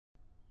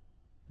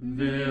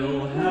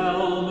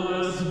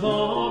Wilhelmus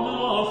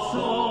vanaf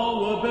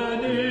zou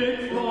ben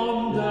ik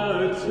van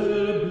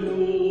Duitse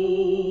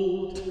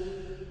bloed.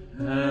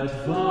 Het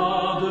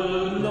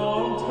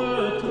vaderland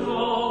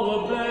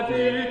getrouw ben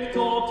ik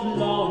tot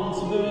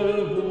land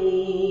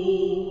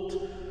behoed.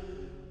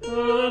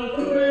 Een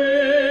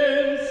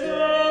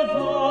prinsen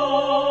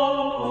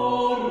van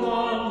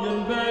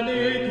Oranje ben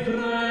ik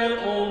vrij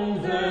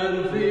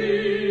onverveeld.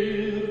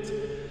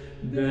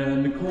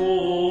 Ben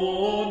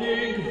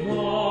koning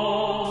van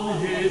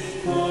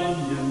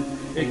Spanje,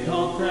 ik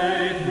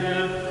altijd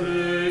heb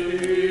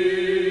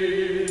vereerd.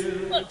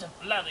 What the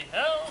bloody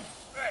hell?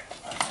 Right.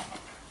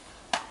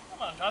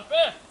 Come on,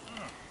 Jasper.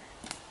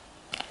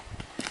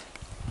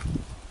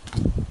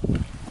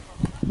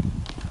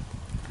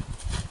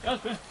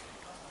 Jasper.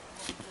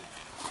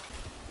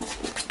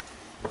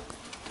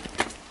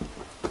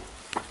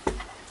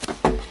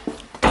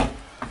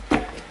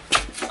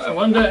 I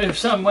wonder if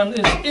someone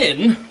is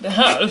in the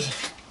house.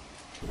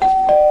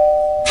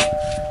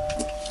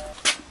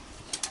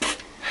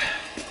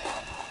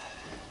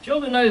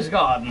 Jolly nice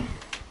garden.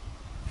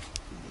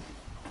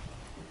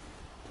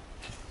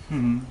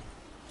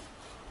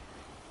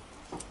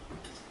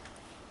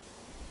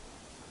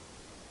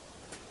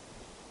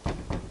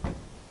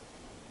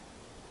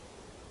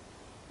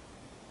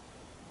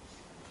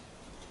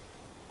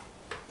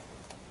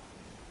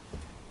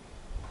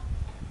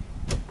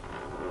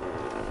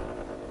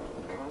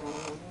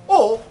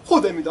 Oh,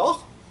 goedemiddag.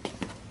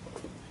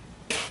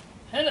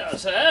 Hello,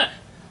 sir.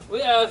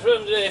 We are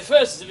from the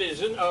 1st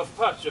Division of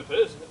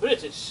Paratroopers,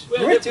 British.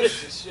 We're British? the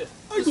British. Yeah.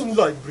 I don't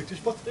like British,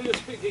 but Do you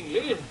speak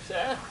English,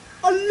 sir?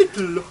 a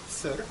little,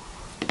 sir.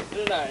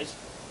 Very nice.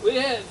 We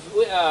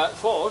are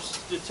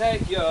forced to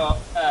take your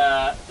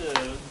the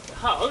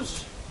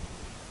house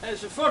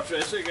as a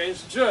fortress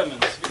against the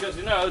Germans, because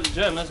you know the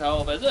Germans are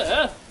over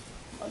there,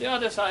 on the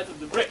other side of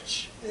the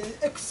bridge.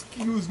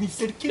 Excuse me,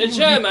 sir. Can The you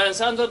Germans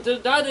on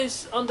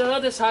the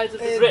other side of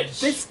the bridge.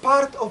 This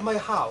part of my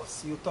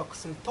house. You talk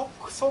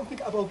something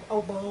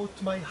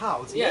about my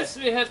house. Yes,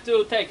 we have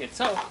to take it.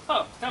 So,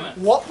 oh, come on.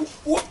 What?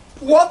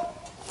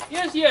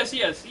 Yes.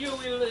 You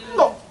will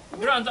No.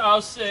 grant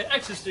us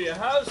access to your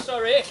house.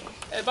 Sorry,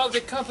 about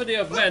the company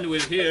of men will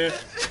here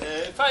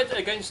fight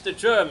against the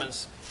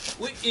Germans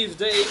if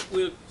they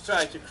will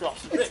try to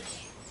cross the bridge.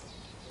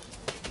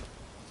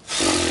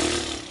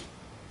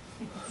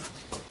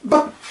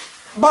 But.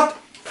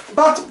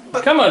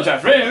 Come on,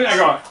 Jeffrey, here we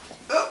go.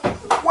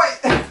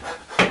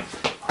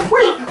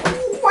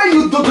 Why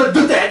you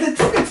do that?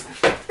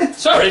 It's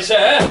Sorry,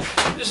 sir.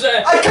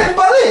 I can't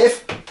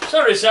believe.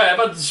 Sorry, sir,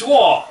 but it's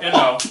war, you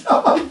know.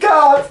 Oh my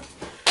God!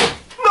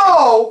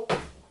 No!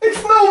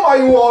 It's not my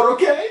war,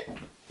 okay?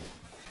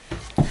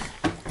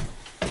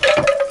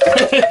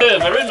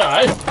 Very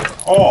nice.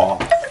 Oh.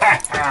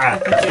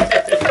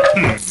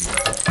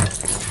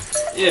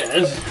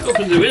 Yes,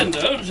 open the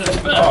window,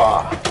 Jasper.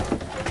 Oh.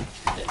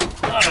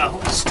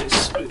 What's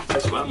this?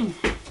 This one.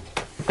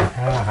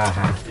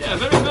 Yeah,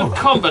 very good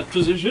combat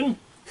position.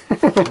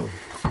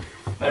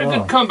 Very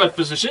good combat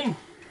position.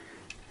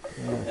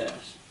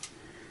 Yes.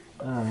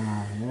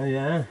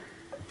 Yeah.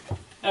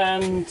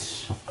 And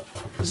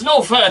there's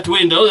no third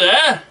window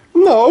there.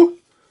 No.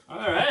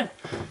 Alright.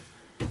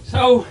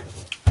 So,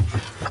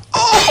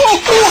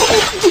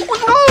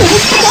 No!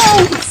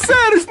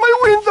 Sir, it's my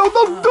window,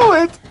 don't do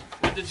it!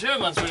 when the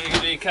Germans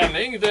will be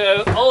coming,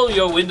 all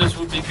your windows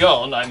will be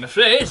gone, I'm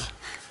afraid.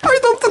 I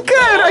don't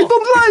care, I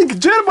don't like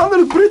German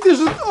or British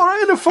or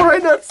any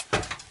foreigners.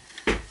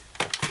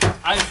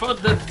 I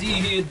thought that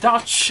the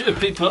Dutch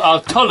people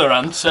are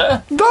tolerant,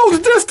 sir.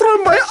 Don't destroy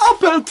my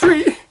apple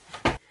tree!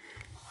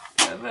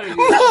 Very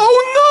good.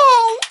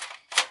 No!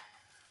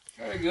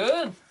 Very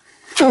good.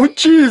 Oh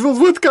Jesus,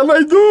 what can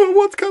I do?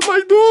 What can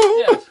I do?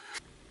 Yes.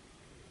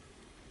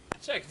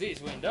 Check this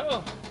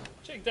window.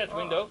 Check that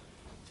window.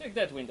 Check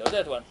that window.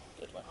 That one.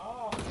 That one.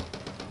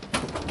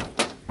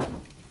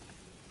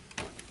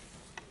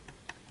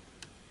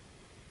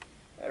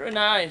 Very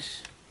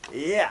nice.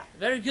 Yeah.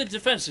 Very good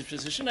defensive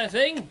position, I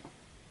think.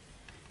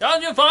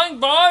 Don't you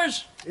find,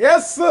 boys?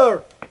 Yes,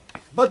 sir.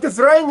 But it's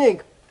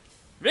raining.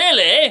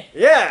 Really?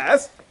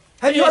 Yes.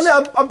 Have you His-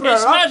 any His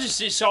umbrella?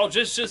 Majesty's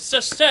soldiers should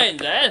sustain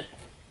that.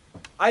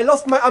 I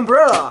lost my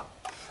umbrella.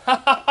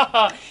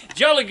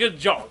 Jolly good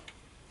job.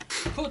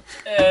 Put,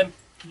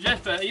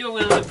 Jasper, you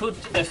will put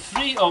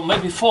 3 or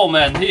maybe 4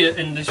 men here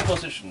in this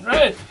position,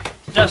 right?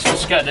 Just to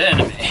scare the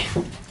enemy.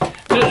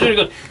 Very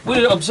good.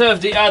 We'll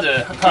observe the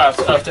other part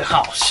of the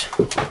house.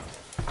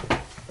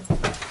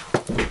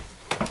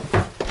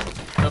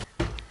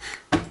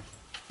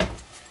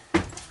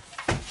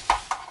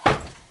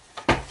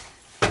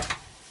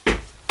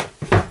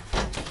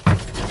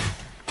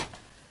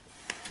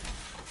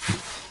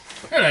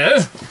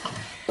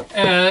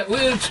 Hello.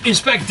 We'll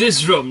inspect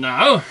this room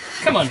now.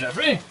 Come on,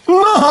 Jeffrey.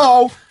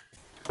 No!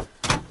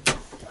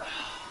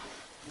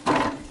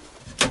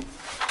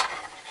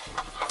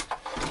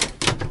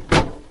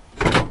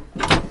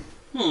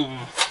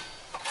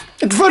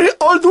 It's very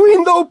old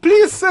window,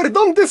 please sir,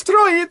 don't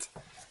destroy it!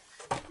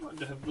 What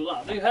the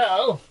bloody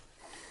hell?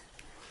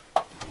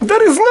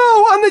 There is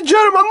no any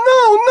German.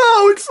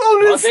 No, it's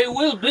only. Well, they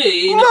will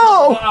be in a No.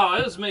 couple of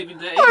hours, maybe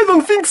days. I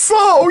don't think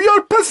so.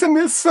 You're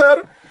pessimist,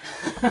 sir.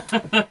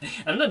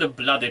 I'm not a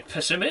bloody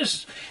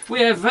pessimist.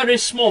 We have very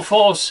small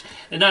force,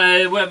 and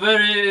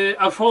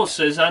our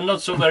forces are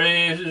not so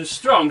very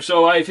strong.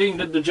 So I think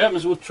that the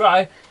Germans would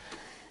try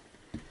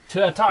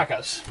to attack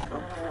us.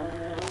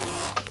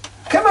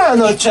 Come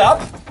on, old chap.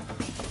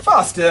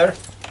 Faster.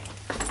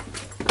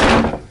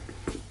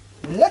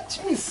 Let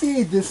me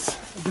see this.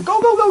 Go.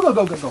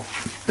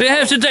 We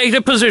have to take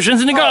the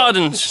positions in the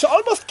gardens. She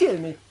almost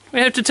killed me. We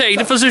have to take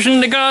the position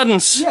in the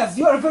gardens. Yes,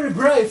 you are very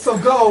brave, so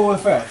go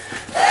first.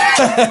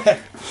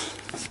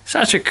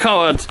 Such a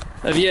coward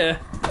of you.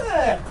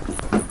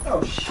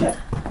 Oh shit.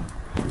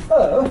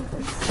 Oh,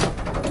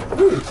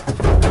 good.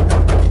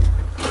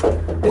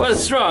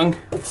 What's wrong?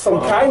 It's some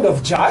kind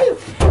of jive.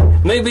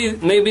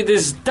 Maybe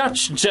this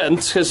Dutch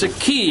gent has a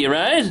key,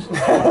 right?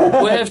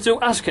 We have to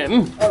ask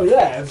him. Oh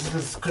yeah,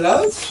 it's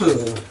clothes.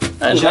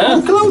 I don't German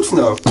know. clothes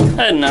now.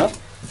 I don't know.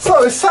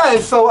 So it's time,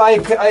 so I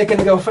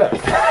can go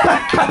first.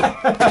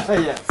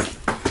 Yes.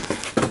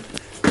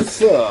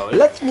 So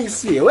let me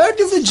see. Where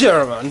is the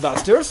German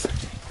bastards?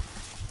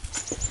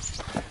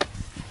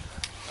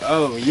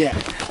 Oh yeah.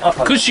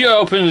 Could you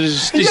open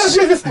this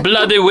Yes.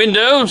 bloody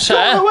window, Go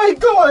sir?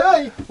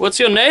 away. What's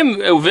your name?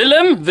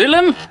 Willem?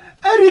 Willem?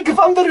 Erik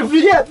van der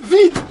Vliet.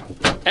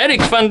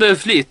 Erik van der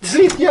Vliet.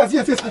 Vliet,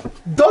 yes.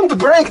 Don't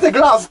break the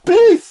glass,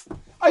 please.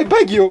 I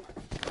beg you.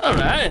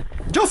 Alright.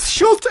 Just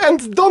shoot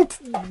and don't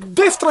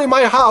destroy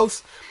my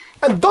house.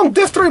 And don't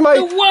destroy A my...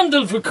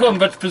 wonderful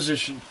combat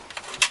position.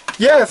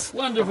 Yes.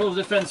 Wonderful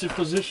defensive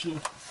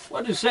position.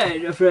 What do you say,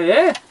 Jeffrey,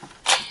 eh?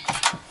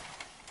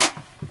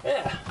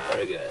 Yeah,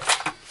 very good.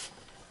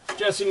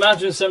 Just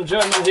imagine some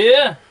German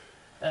here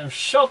and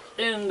shot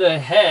in the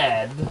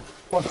head.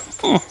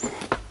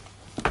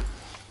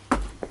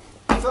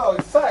 So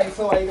it's fine,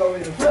 so I go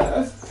in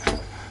first.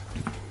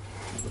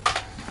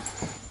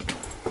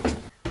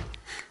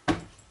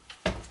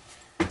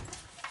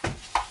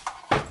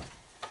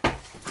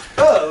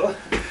 Oh,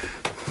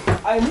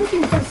 I'm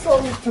looking for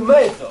some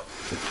tomato.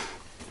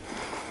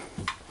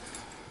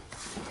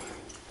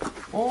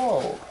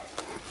 Oh.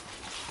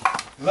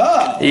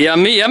 Wow.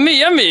 Yummy.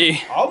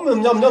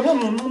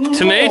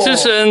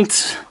 Tomatoes and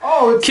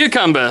Oh, it's,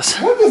 cucumbers.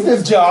 what is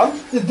this, John?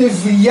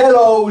 This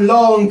yellow,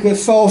 long,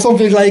 so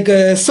something like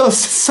a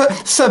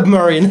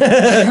submarine.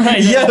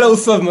 Yellow I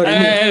submarine.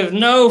 have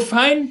no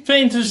fine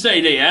pain to stay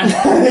there.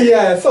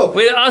 Yeah, so.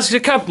 We'll ask the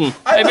captain.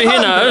 I'm Maybe he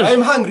hungry. knows.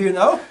 I'm hungry, you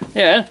know.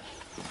 Yeah.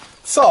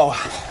 So,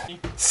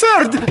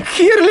 sir,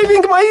 here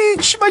living my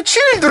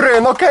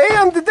children, okay,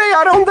 and they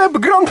are on the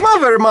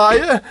grandmother,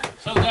 my.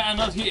 So they are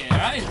not here,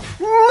 right?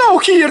 No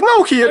here.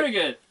 Very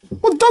good.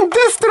 Oh, don't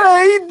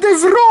destroy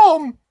this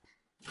room.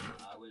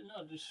 I will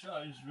not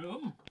destroy his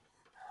room.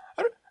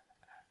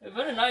 A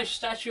very nice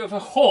statue of a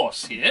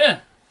horse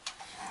here.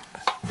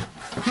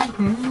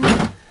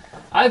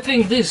 I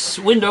think this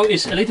window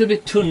is a little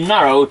bit too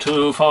narrow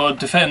for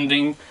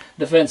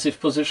defensive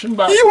position,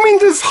 but You mean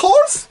this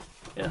horse?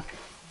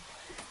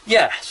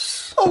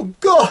 yes. Oh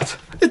God,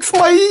 it's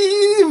my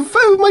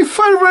favorite,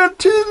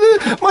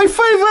 my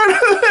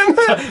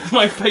favorite.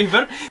 My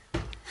favor.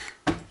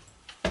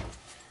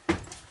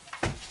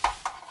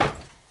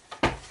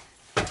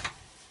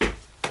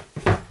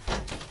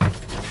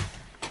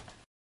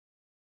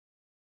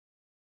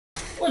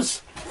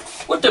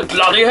 What the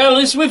bloody hell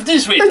is with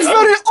this window? It's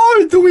very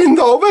old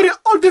window, very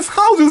old. This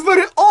house is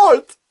very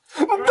old.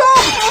 No!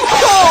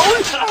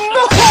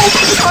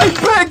 I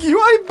beg you,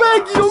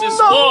 This is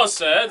no! war,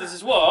 sir. This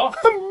is war.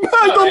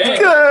 I don't Okay.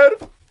 care.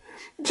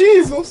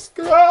 Jesus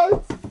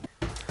Christ!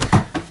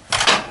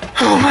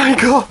 Oh my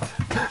God!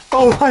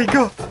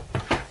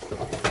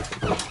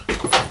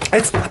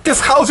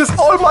 This house is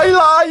all my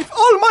life!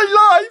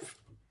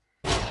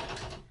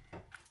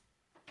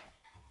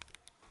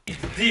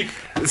 Deep.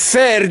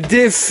 Sir,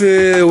 this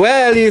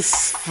well is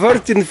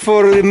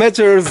 34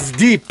 meters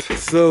deep,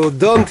 so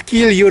don't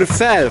kill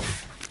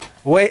yourself.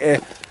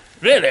 Wait,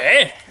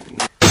 Really?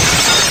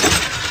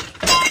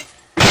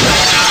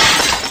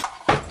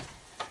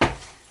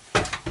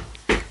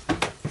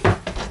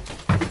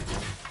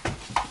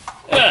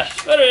 Yeah,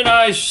 very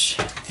nice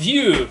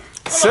view.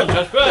 Come on,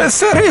 Jasper.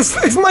 sir,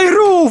 it's my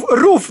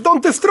roof,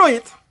 don't destroy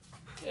it.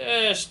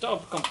 Yeah,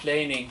 stop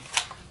complaining.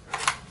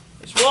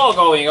 There's war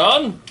going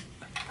on.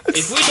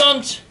 If we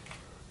don't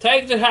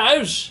take the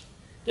house,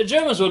 the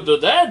Germans will do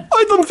that.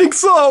 I don't think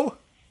so.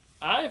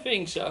 I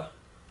think so.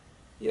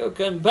 You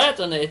can bet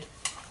on it.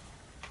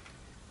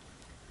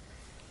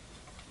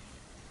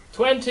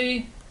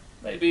 20,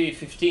 maybe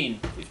 15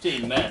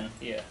 men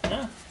here.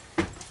 Huh?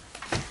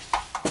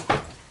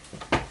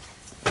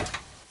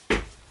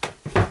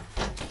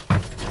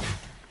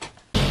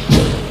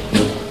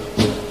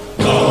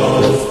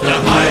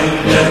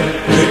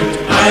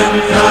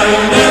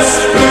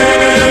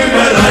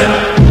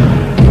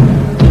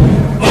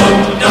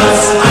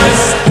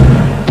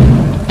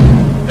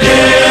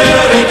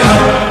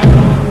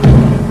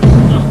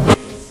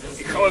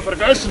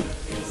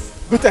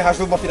 Bitte. Herr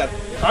Sturmbannführer.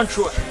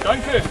 Handschuhe,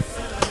 danke.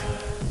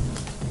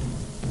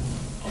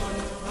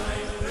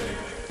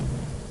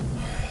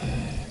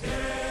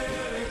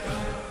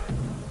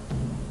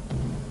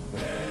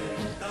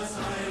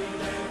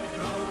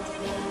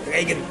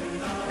 Regen,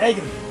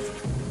 Regen.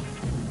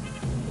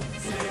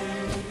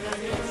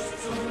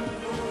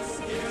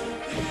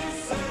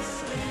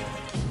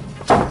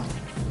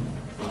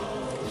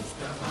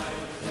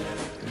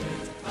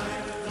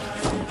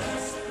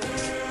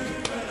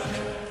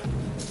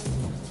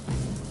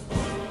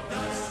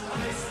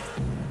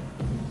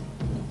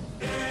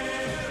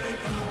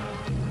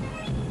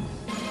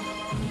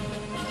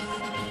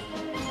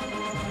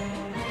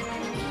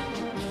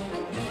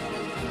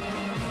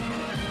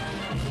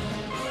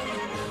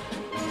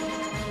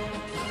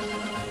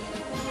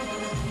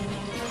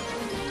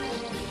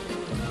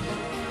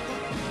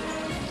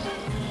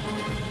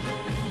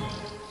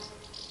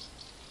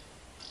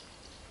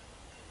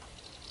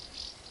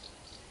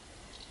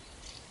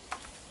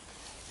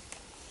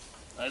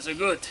 Also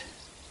gut.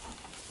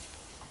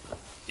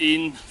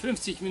 In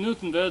 50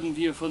 Minuten werden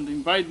wir von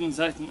den beiden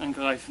Seiten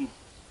angreifen.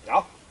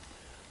 Ja.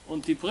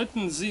 Und die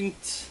Briten sind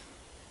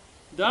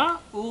da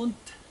und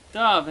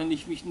da, wenn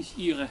ich mich nicht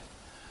irre.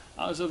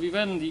 Also wir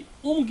werden die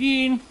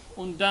umgehen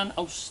und dann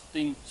aus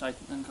den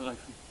Seiten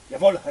angreifen.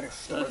 Jawohl, Herr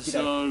Das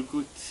Sturmbannführer. soll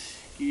gut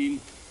gehen.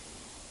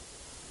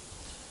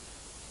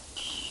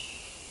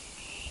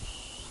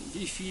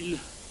 Wie viel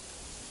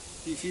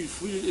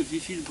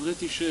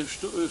britische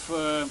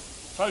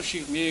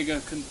Fallschirmjäger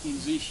könnten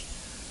sich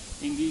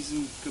in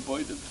diesem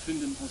Gebäude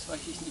befinden? Das weiß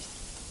ich nicht.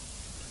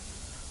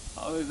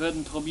 Aber wir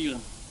werden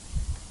probieren.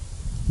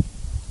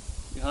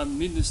 Wir haben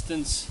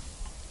mindestens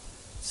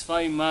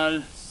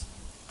zweimal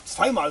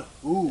Zweimal?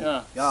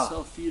 ja, ja.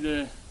 so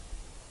viele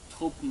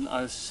Truppen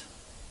als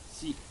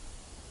Sie.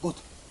 Gut.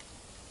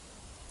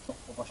 So,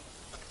 wo war's?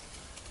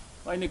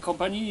 Meine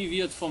Kompanie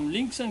wird vom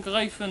links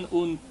angreifen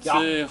und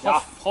Ja,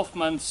 ja.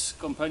 Hoffmanns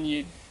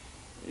Kompanie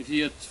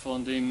wird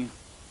von dem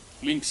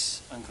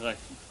links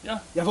angreifen.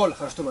 Ja? Jawohl,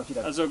 Herr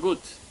Sturmbannführer. Also gut,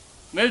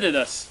 melde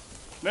das.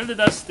 Melde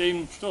das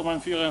dem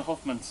Sturmbannführer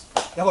Hoffmanns.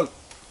 Jawohl.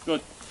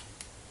 Gut.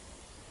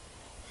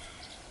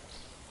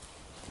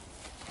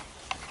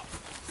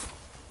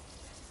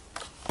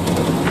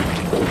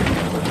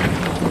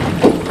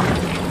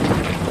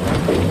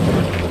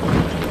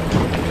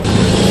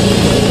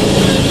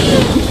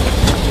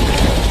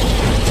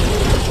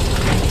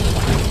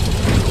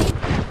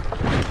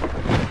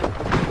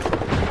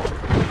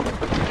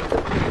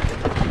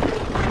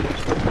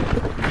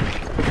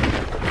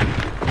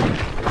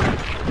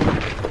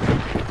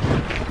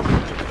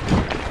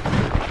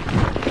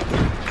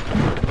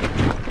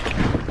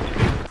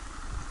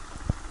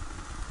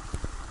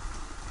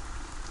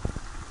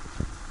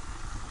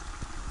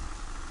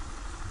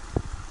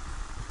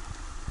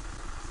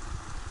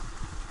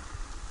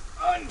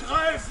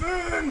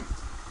 Angreifen!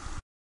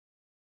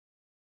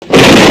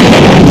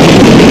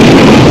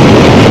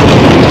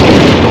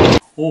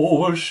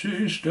 Our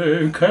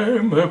sister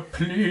came a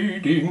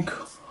pleading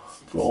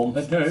from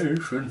a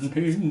nation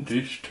in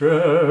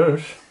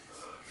distress.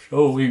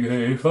 So we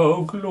gave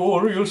our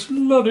glorious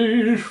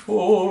bloodies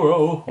for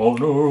our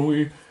honor,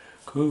 we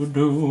could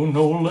do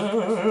no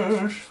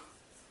less.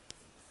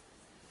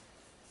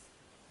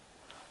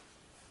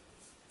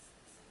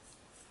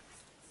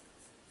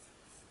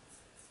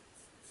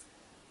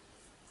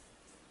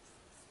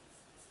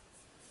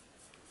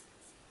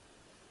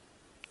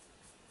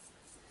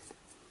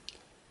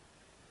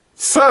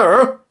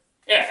 Sir,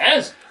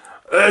 Yes?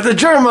 the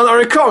Germans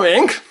are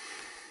coming.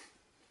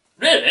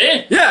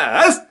 Really?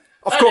 Yes,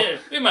 of course.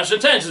 We must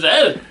attend to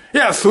that.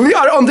 Yes, we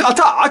are on the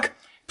attack.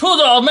 Put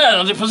our men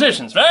on the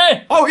positions,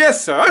 right? Oh,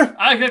 yes, sir.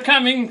 I'm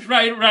coming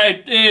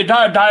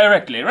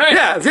directly, right?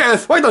 Yes,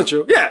 yes. Why don't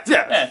you? Yes,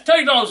 yes. Yeah,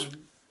 take those.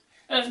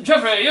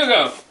 Jeffrey, you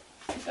go.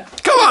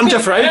 Come on,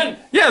 Jeffrey. man.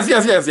 Yes,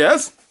 yes, yes,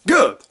 yes.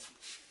 Good.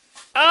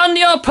 On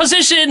your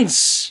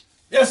positions!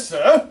 Yes,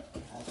 sir.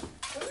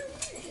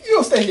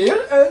 You stay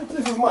here, and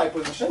this is my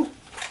position.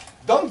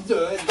 Don't do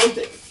it. Don't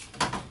take it.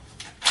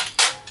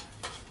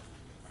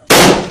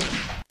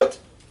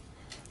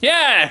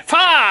 Yeah,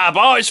 fire,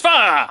 boys,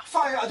 fire!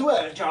 Fire at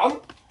where, John?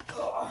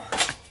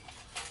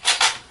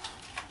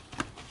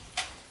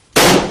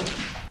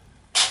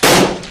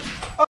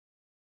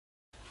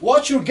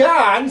 Watch your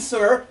gun,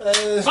 sir.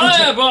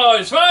 Fire,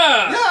 boys,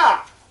 fire!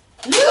 Yeah.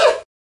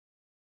 Yeah.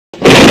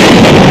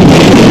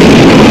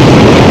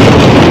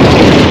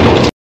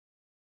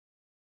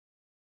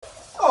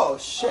 Oh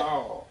shit.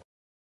 Oh.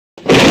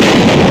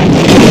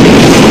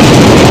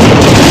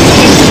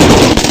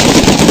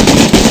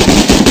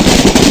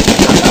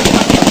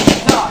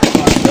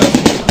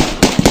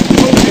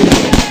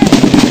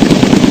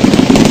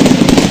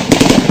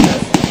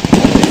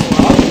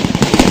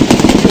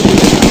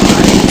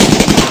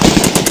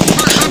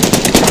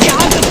 Ihr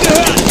habt es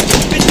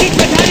gehört!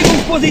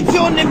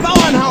 Betriebsverteidigungspositionen im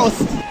Bauernhaus!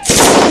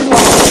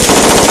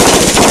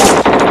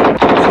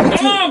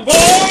 Come on,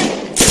 boys!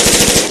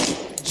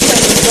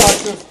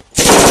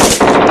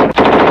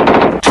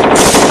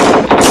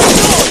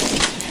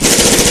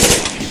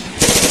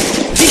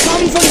 Die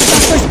Kämpfung,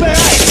 sagt euch bereit!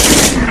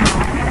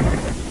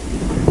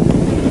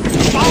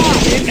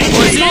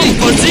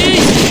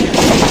 Vorsicht!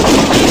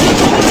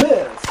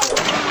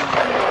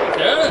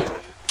 Ja.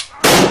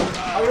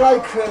 I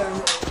like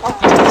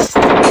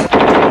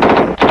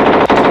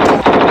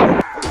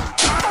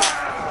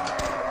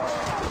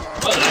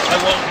Well, I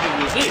want to do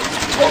this.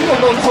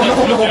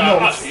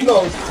 no.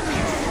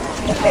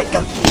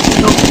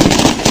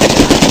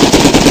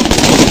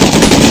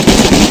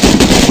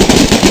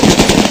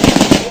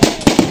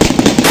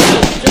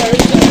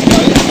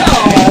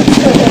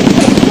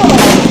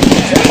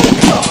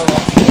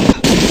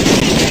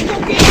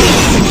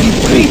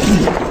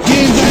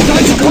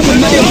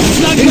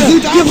 In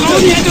Südafrika! Wir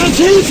brauchen hier etwas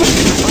Hilfe!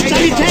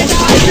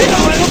 Sanitäter, haltet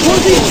eure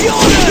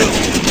Positionen!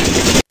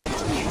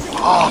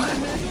 Ach.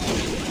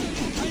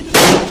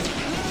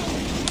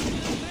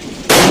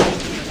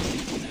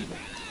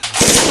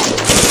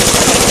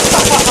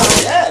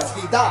 Jest,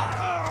 wie da!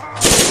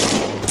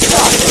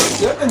 Tak,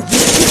 irgendwie.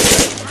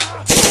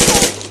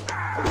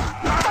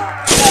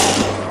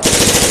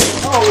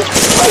 Oh,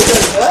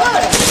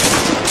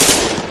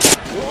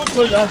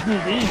 Soldaten,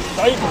 die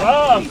seid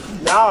brav!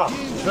 ja.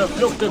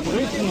 Verfluchte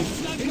Briten,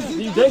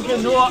 die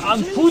denken nur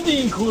an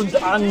Pudding und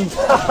an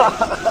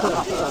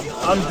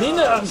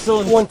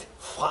Dinnerson Und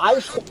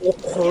Fleischklok.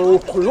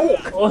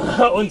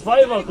 und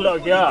 5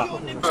 o'clock, ja.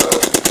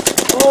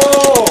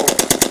 Oh!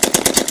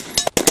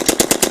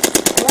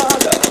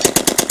 Lade!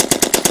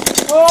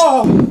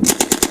 Oh!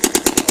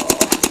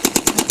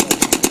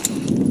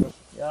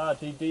 Ja,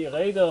 die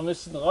Räder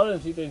müssen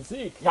rollen für den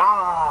Sieg.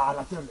 Ja,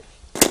 natürlich.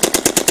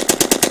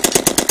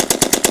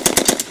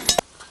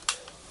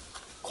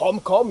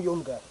 Komm,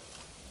 Junge.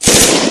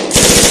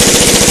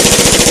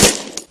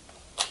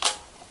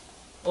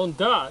 Und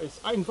da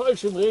ist ein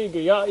Fallschirmjäger,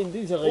 ja, in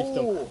diese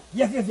Richtung. Oh.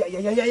 Ja.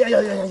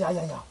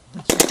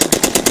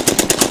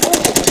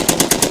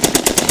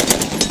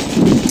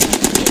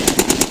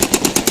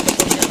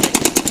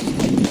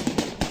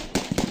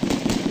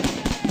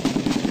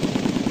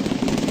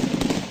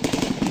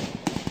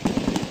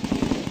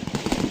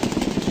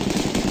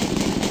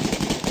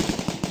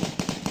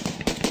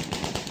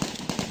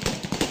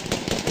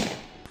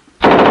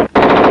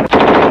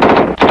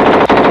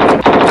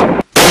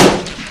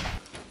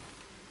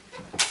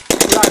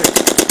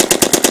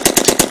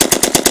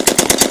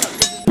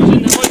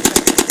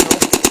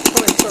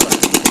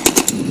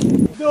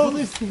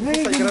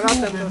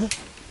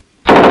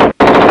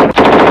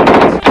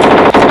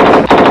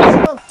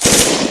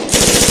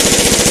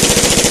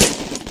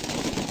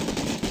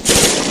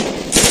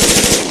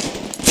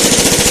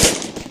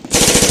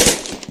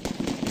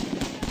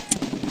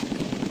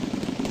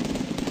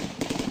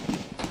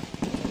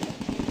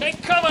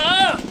 Take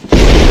cover!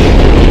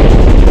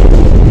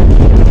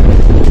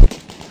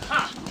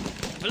 Ha!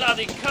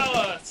 Bloody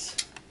cowards!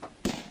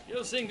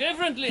 You think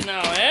differently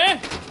now, eh?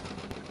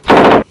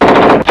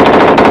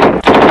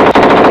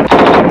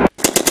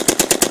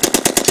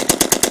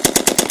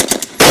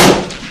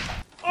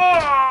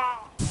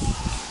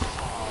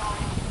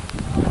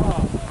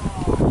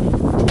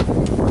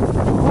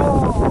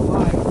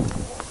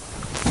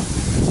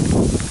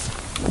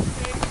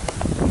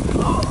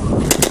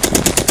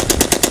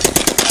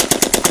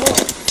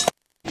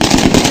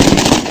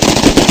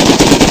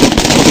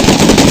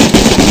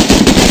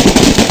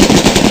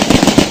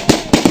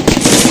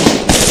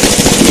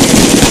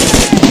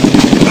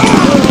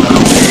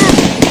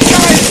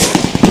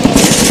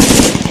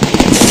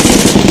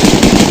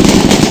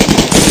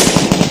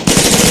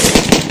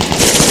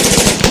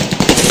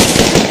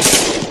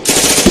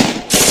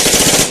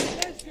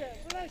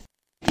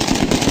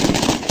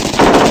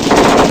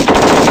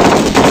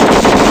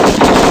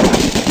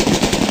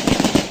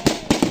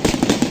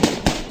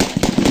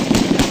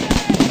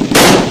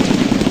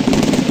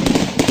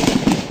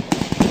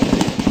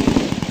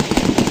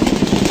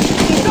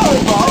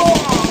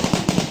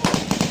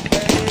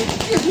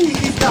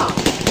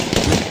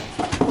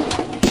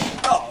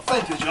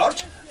 Thank you,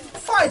 George.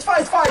 Fight.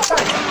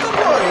 Don't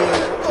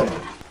worry.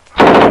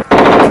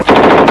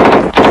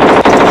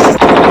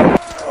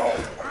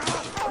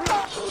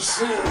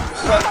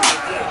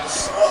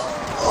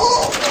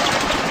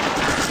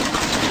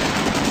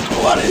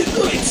 What are you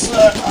doing,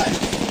 sir?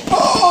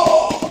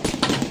 Oh,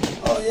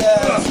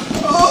 yes.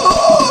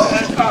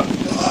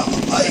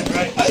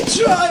 I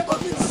try,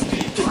 but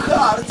it's too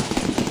hard.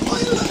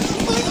 My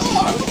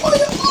arm.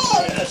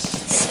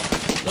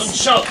 Yes. Don't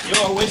shout,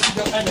 you are wasting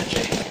your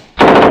energy.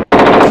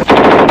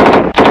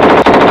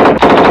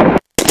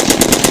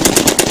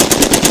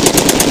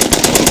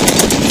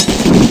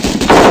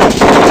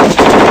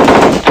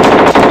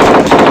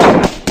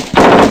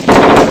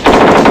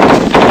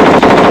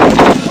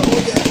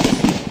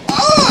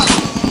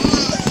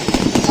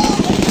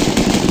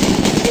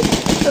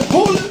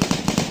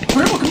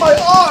 Broke my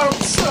arm,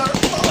 sir.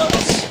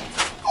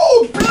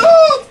 Oh,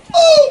 blood!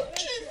 Oh,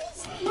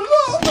 Jesus,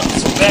 blood! Not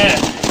so bad.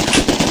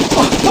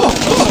 Not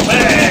so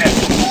bad.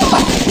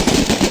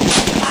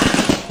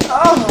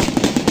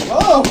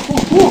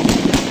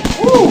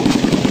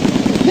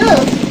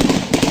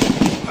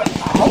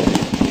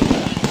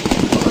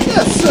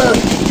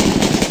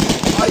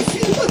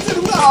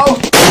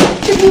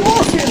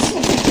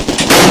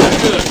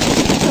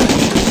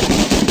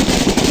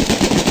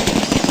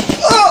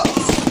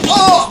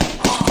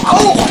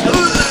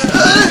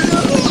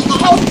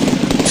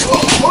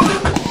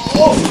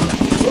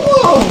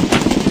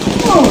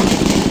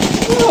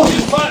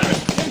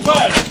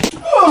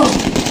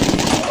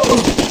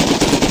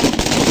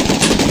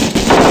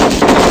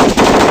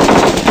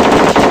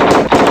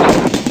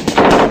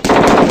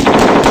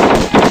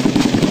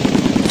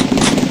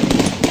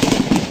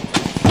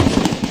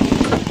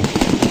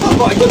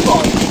 boy, good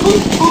boy.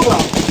 Good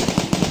lad.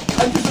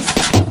 And this is...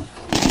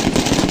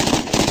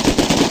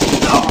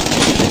 Oh.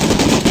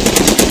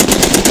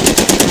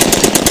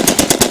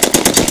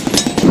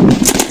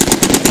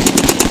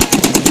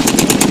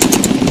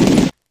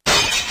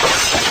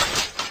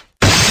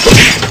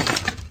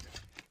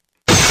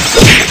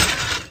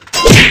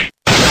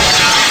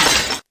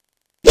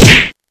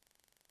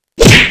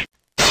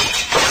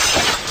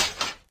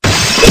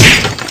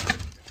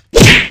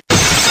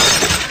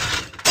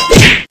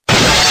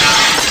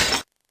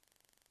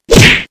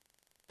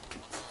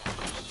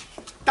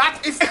 Dat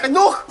is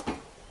genoeg!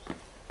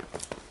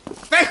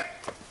 Weg!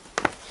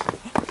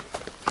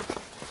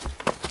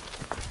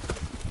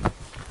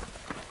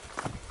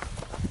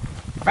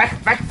 Weg,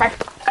 weg, weg!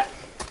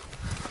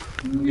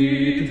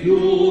 Niet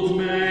doet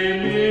mij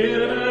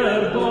meer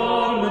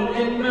erbarmen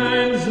in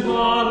mijn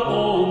zwaar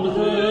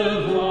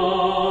ongeval,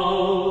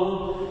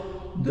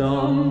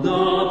 dan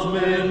dat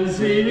men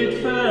ziet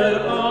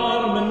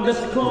verarmen des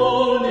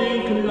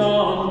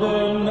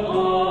koninklanden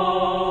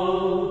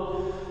al,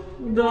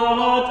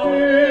 dat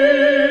u